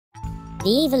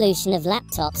The evolution of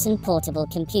laptops and portable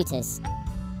computers.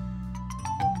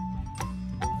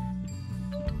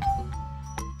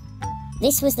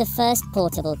 This was the first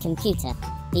portable computer,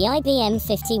 the IBM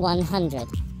 5100.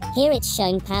 Here it's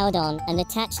shown powered on and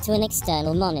attached to an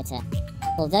external monitor.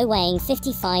 Although weighing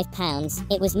 55 pounds,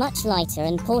 it was much lighter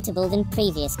and portable than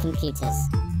previous computers.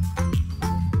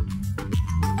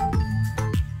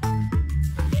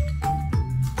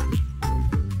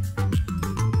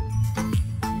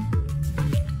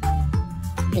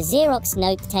 The Xerox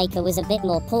Note-Taker was a bit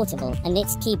more portable, and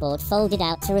its keyboard folded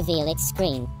out to reveal its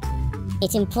screen.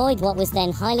 It employed what was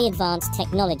then highly advanced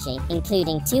technology,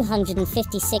 including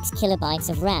 256 kilobytes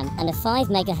of RAM and a 5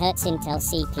 MHz Intel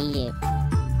CPU.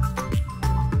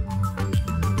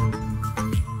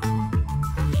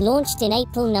 Launched in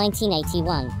April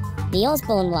 1981, the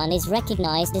Osborne One is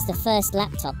recognized as the first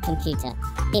laptop computer.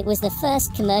 It was the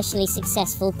first commercially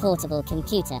successful portable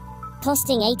computer,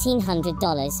 costing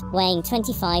 $1,800, weighing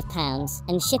 25 pounds,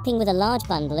 and shipping with a large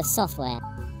bundle of software.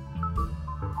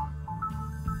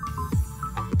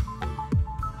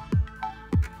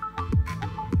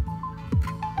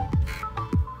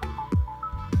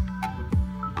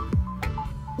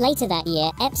 Later that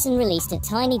year, Epson released a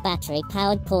tiny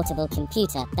battery-powered portable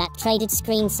computer that traded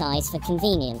screen size for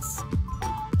convenience.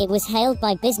 It was hailed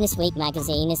by Businessweek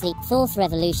magazine as the fourth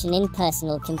revolution in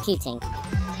personal computing.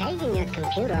 Taking a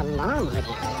computer along with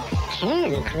you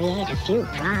can create a few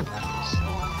problems.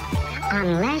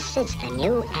 Unless it's the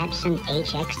new Epson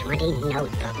HX20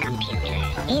 notebook computer.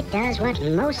 It does what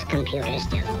most computers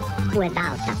do,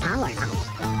 without the power load.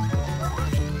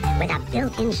 With a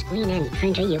built-in screen and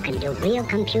printer, you can do real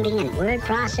computing and word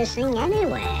processing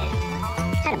anywhere,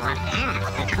 at about half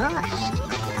the cost.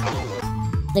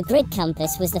 The Grid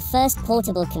Compass was the first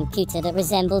portable computer that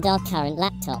resembled our current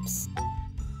laptops.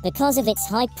 Because of its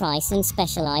high price and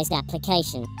specialized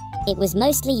application, it was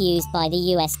mostly used by the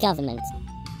US government.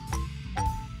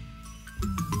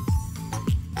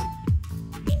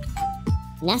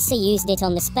 NASA used it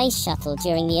on the Space Shuttle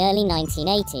during the early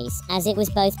 1980s, as it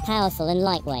was both powerful and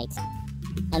lightweight.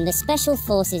 And the Special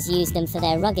Forces used them for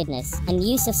their ruggedness and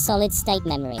use of solid-state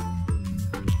memory.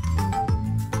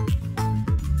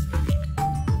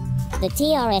 The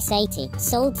TRS-80,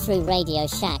 sold through Radio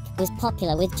Shack, was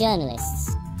popular with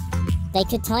journalists. They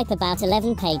could type about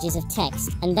 11 pages of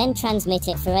text and then transmit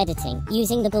it for editing,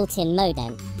 using the built-in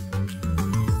modem.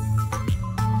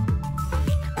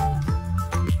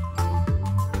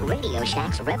 Radio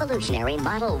Shack's revolutionary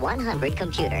Model 100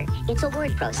 computer. It's a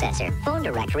word processor, phone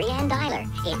directory, and dialer.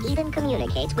 It even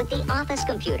communicates with the office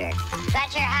computer.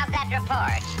 Thatcher, have that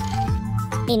report.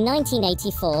 In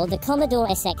 1984, the Commodore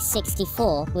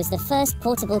SX64 was the first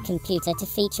portable computer to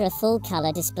feature a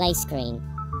full-color display screen.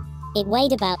 It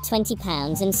weighed about 20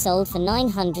 pounds and sold for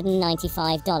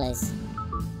 $995.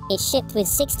 It shipped with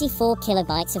 64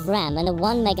 kilobytes of RAM and a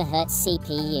 1 MHz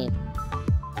CPU.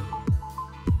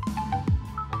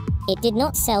 It did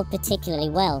not sell particularly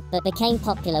well, but became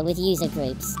popular with user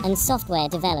groups and software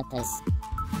developers.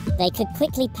 They could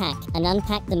quickly pack and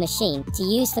unpack the machine to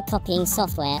use for copying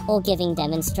software or giving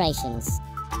demonstrations.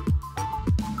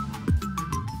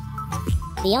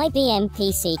 The IBM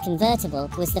PC Convertible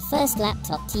was the first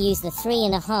laptop to use the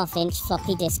 3.5-inch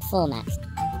floppy disk format,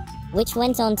 which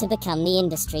went on to become the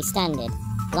industry standard.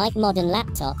 Like modern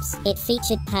laptops, it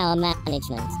featured power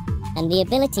management and the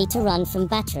ability to run from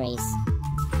batteries.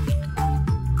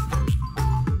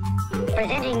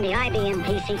 Presenting the IBM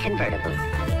PC Convertible,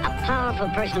 a powerful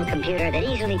personal computer that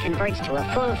easily converts to a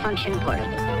full-function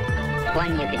portable.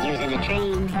 One you could use in a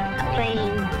train, a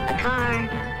plane, a car,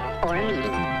 or a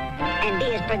meeting, and be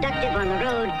as productive on the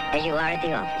road as you are at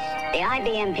the office. The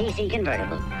IBM PC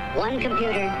Convertible, one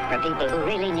computer for people who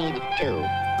really need two.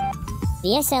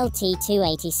 The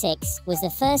SLT-286 was the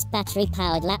first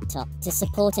battery-powered laptop to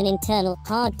support an internal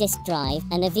hard disk drive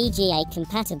and a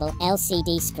VGA-compatible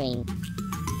LCD screen.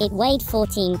 It weighed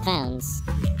 14 pounds.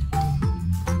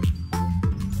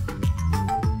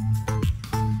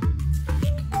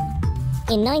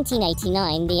 In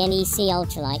 1989, the NEC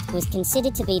Ultralight was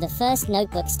considered to be the first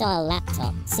notebook-style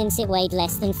laptop, since it weighed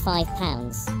less than 5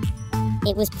 pounds.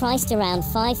 It was priced around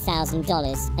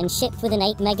 $5,000 and shipped with an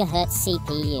 8 MHz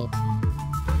CPU.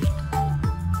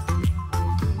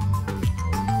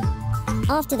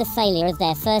 After the failure of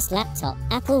their first laptop,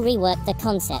 Apple reworked the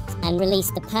concept and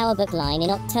released the PowerBook line in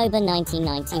October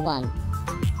 1991.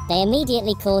 They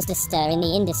immediately caused a stir in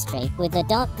the industry with the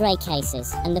dark grey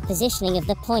cases and the positioning of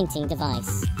the pointing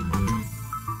device.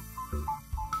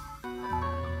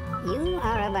 You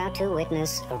are about to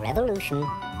witness a revolution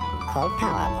called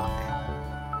PowerBook.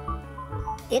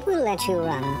 It will let you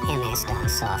run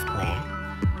MS-DOS software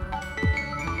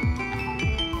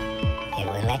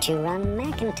let you run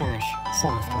Macintosh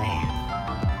software.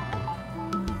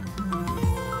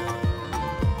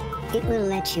 It will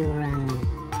let you run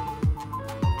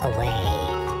away.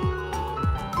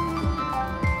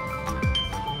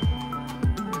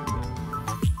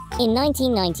 In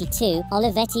 1992,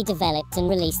 Olivetti developed and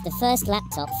released the first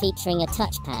laptop featuring a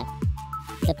touchpad.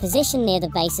 The position near the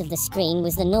base of the screen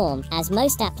was the norm, as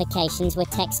most applications were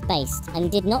text-based and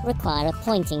did not require a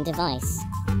pointing device.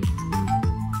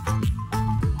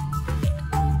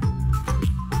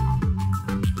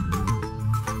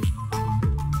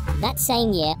 That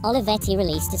same year, Olivetti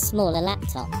released a smaller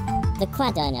laptop, the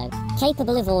Quaderno,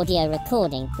 capable of audio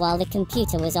recording while the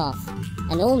computer was off,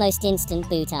 an almost instant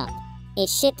boot up. It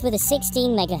shipped with a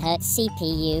 16 MHz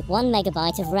CPU, 1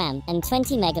 MB of RAM, and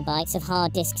 20 MB of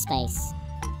hard disk space.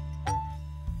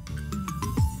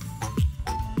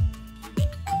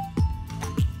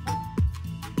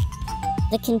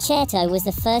 The Concerto was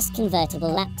the first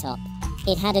convertible laptop.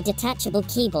 It had a detachable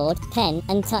keyboard, pen,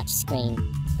 and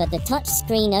touchscreen. But the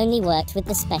touchscreen only worked with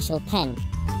the special pen.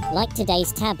 Like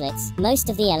today's tablets, most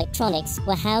of the electronics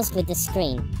were housed with the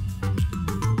screen.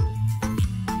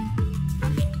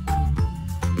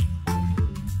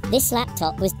 This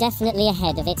laptop was definitely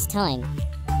ahead of its time.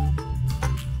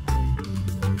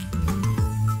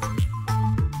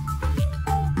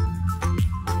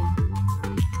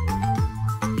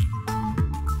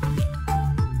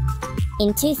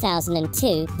 In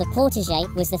 2002, the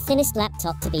Portage was the thinnest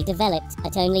laptop to be developed,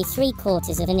 at only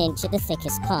 3/4 of an inch at the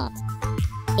thickest part.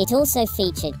 It also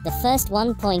featured the first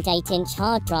 1.8-inch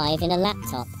hard drive in a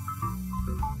laptop.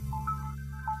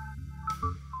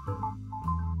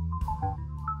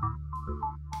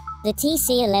 The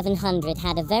TC1100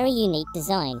 had a very unique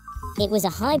design. It was a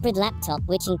hybrid laptop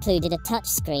which included a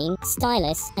touchscreen,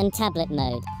 stylus, and tablet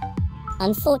mode.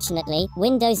 Unfortunately,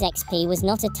 Windows XP was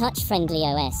not a touch-friendly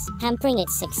OS, hampering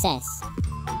its success.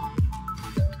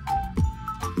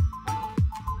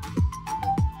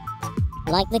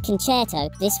 Like the Concerto,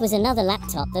 this was another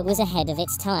laptop that was ahead of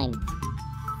its time.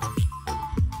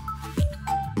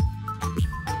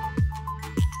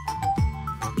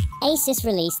 Asus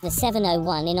released the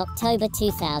 701 in October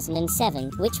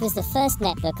 2007, which was the first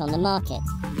netbook on the market.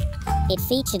 It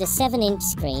featured a 7-inch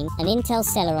screen, an Intel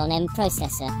Celeron M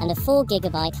processor, and a 4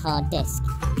 GB hard disk.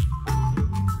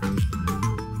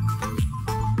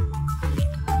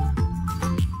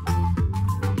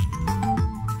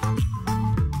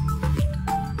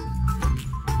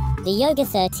 The Yoga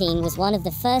 13 was one of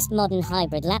the first modern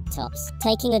hybrid laptops,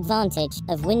 taking advantage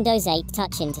of Windows 8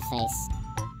 touch interface.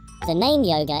 The name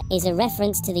Yoga is a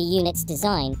reference to the unit's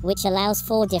design, which allows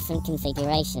 4 different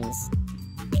configurations.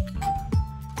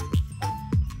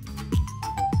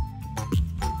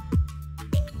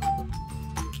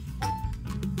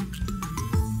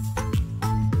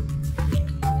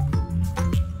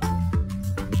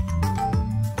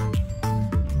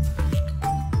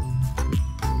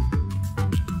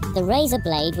 The Razer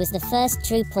Blade was the first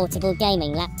true portable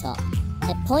gaming laptop.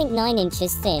 At 0.9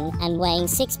 inches thin and weighing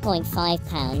 6.5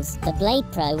 pounds, the Blade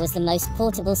Pro was the most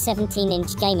portable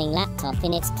 17-inch gaming laptop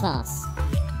in its class.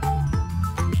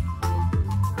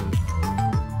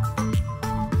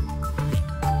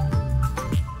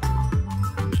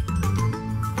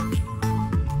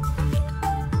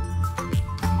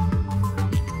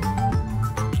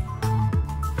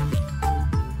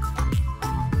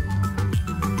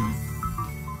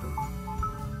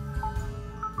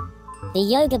 The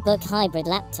Yoga Book hybrid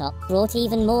laptop brought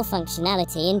even more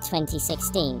functionality in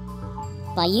 2016.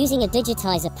 By using a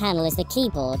digitizer panel as the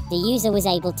keyboard, the user was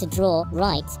able to draw,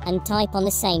 write, and type on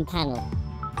the same panel.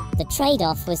 The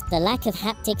trade-off was the lack of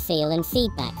haptic feel and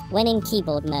feedback when in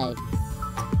keyboard mode.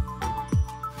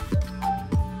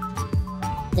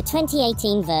 The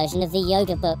 2018 version of the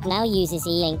Yoga Book now uses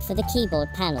e-ink for the keyboard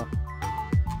panel.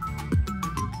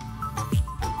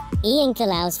 E-ink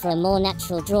allows for a more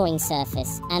natural drawing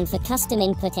surface, and for custom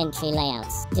input entry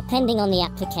layouts, depending on the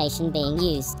application being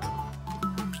used.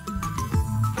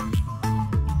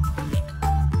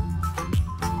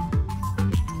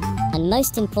 And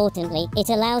most importantly, it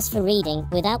allows for reading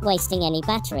without wasting any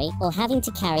battery or having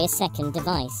to carry a second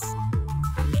device.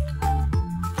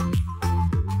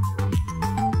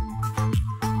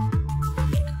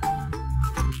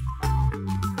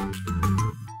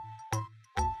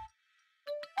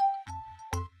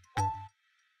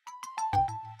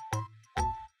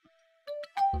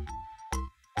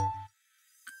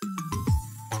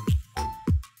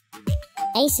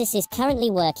 Asus is currently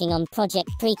working on Project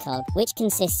Precog, which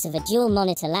consists of a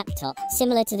dual-monitor laptop,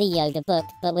 similar to the Yoga Book,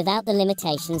 but without the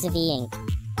limitations of e-ink.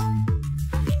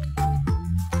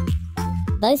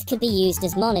 Both could be used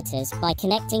as monitors by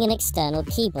connecting an external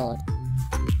keyboard.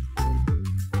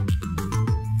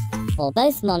 Or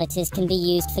both monitors can be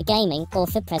used for gaming or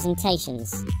for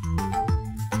presentations.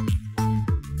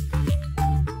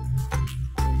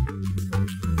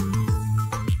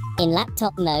 In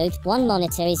laptop mode, one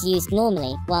monitor is used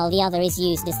normally, while the other is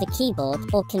used as the keyboard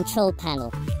or control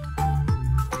panel.